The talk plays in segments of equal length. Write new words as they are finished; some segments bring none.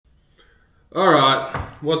Alright,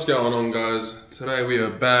 what's going on, guys? Today we are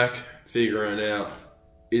back figuring out,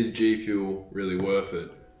 is G Fuel really worth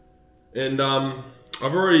it? And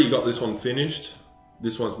I've already got this one finished.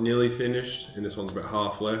 This one's nearly finished and this one's about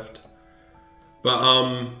half left. But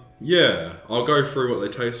yeah, I'll go through what they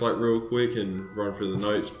taste like real quick and run through the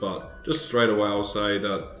notes, but just straight away I'll say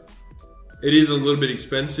that it is a little bit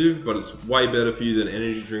expensive, but it's way better for you than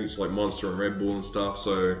energy drinks like Monster and Red Bull and stuff.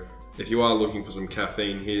 So if you are looking for some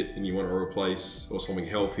caffeine hit and you want to replace or something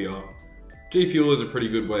healthier, G Fuel is a pretty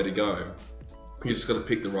good way to go. You just got to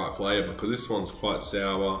pick the right flavor, because this one's quite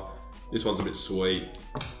sour, this one's a bit sweet,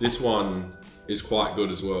 this one is quite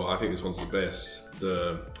good as well. I think this one's the best.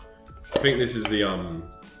 I think this is the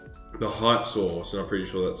hype sauce, and I'm pretty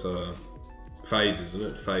sure that's Phase, isn't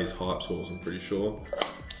it? Phase hype sauce, I'm pretty sure.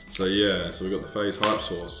 So yeah, so we got the Phase hype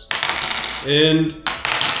sauce, and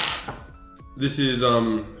this is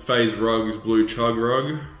Phase Rug's Blue Chug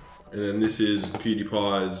Rug, and then this is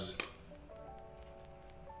PewDiePie's.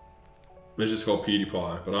 It's just called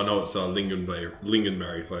PewDiePie, but I know it's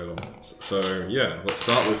lingonberry flavor. So yeah, let's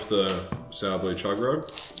start with the Sour Blue Chug Rug.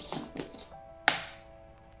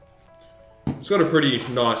 It's got a pretty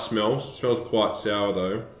nice smell. It smells quite sour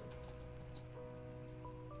though.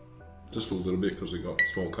 Just a little bit because we got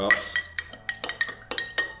small cups.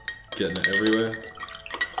 Getting it everywhere.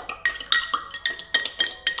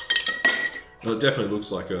 Well, it definitely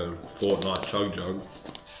looks like a Fortnite chug jug.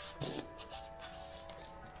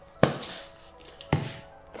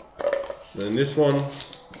 Then this one,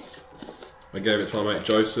 I gave it to my mate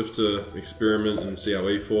Joseph to experiment and see how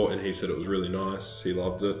he thought, and he said it was really nice. He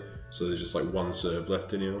loved it. So there's just like one serve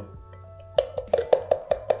left in here.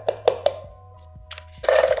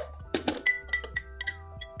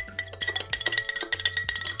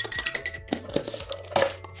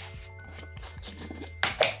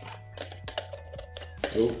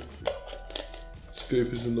 Oh,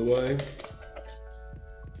 scoop is in the way.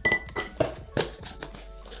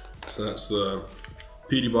 So that's the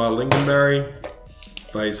PewDiePie Lingonberry,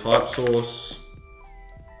 Phase Hype Sauce,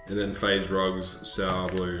 and then Phase Rug's Sour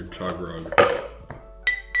Blue Chug Rug.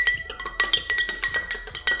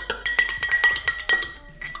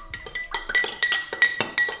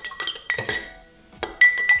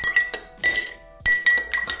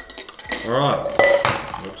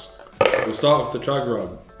 Alright, oops. We'll start with the Chug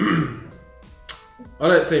Rug. I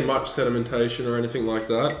don't see much sedimentation or anything like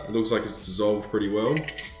that. It looks like it's dissolved pretty well.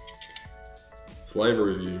 Flavor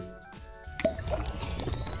review.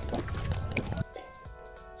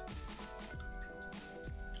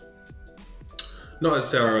 Not as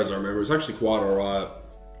sour as I remember. It's actually quite alright.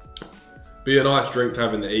 Be a nice drink to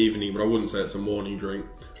have in the evening, but I wouldn't say it's a morning drink.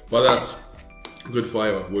 But that's good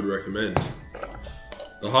flavor, would recommend.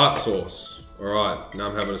 The hype sauce. Alright, now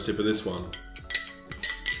I'm having a sip of this one.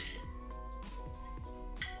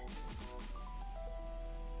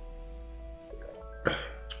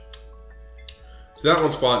 So that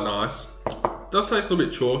one's quite nice. It does taste a little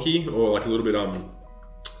bit chalky, or like a little bit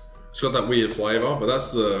it's got that weird flavour, but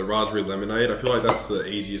that's the raspberry lemonade. I feel like that's the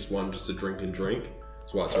easiest one just to drink and drink.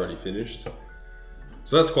 That's why it's already finished.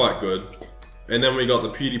 So that's quite good. And then we got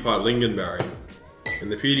the PewDiePie Lingonberry.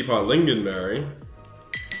 And the PewDiePie Lingonberry,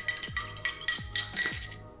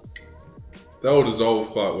 that will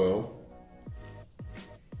dissolve quite well.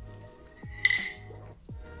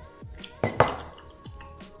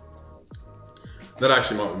 That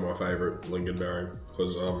actually might be my favourite lingonberry,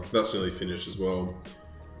 because that's nearly finished as well.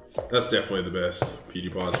 That's definitely the best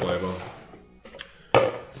PewDiePie's flavour.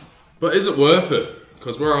 But is it worth it?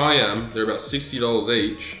 Because where I am, they're about $60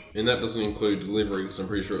 each, and that doesn't include delivery, because I'm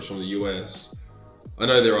pretty sure it's from the US. I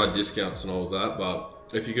know there are discounts and all of that,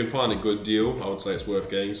 but if you can find a good deal, I would say it's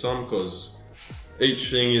worth getting some, because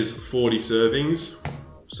each thing is 40 servings.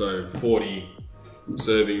 So 40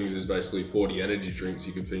 servings is basically 40 energy drinks,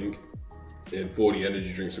 you could think. And 40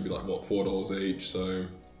 energy drinks would be like, what, $4 each, so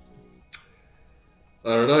I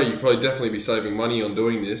don't know, you'd probably definitely be saving money on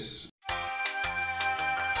doing this.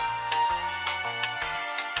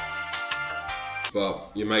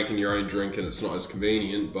 But you're making your own drink and it's not as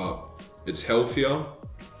convenient, but it's healthier,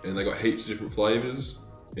 and they got heaps of different flavours,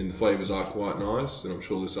 and the flavours are quite nice, and I'm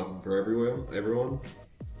sure there's something for everyone.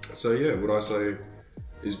 So yeah, would I say,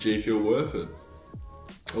 is G Fuel worth it?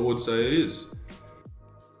 I would say it is.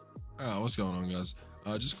 What's going on, guys?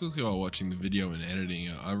 Just quickly while watching the video and editing,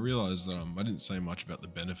 I realized that I didn't say much about the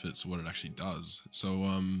benefits of what it actually does. So,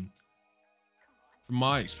 from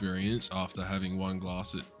my experience, after having one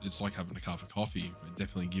glass, it's like having a cup of coffee. It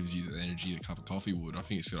definitely gives you the energy a cup of coffee would. I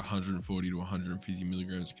think it's got 140 to 150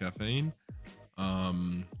 milligrams of caffeine.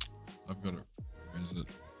 I've got it. Where is it?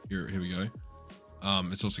 Here we go.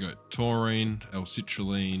 It's also got taurine,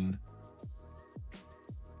 L-citrulline,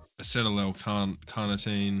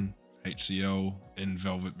 acetyl-L-carnitine, HCl, and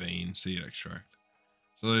velvet bean seed extract.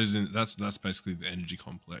 So that's basically the energy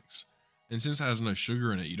complex. And since it has no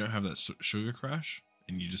sugar in it, you don't have that sugar crash,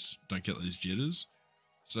 and you just don't get those jitters.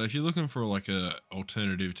 So if you're looking for like a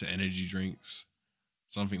alternative to energy drinks,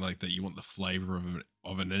 something like that, you want the flavor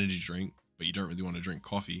of an energy drink, but you don't really want to drink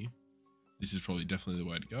coffee, this is probably definitely the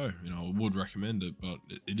way to go. You know, I would recommend it, but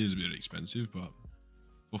it is a bit expensive. But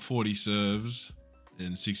for 40 serves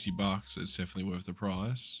and $60, it's definitely worth the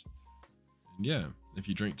price. And yeah, if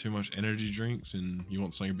you drink too much energy drinks and you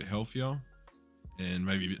want something a bit healthier and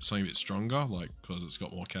maybe something a bit stronger, like because it's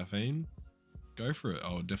got more caffeine, go for it.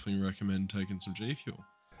 I would definitely recommend taking some G Fuel.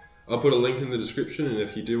 I'll put a link in the description, and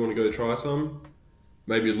if you do want to go try some,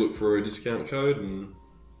 maybe look for a discount code and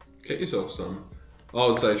get yourself some. I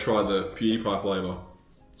would say try the PewDiePie flavour.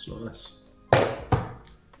 It's nice.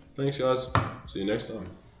 Thanks guys. See you next time.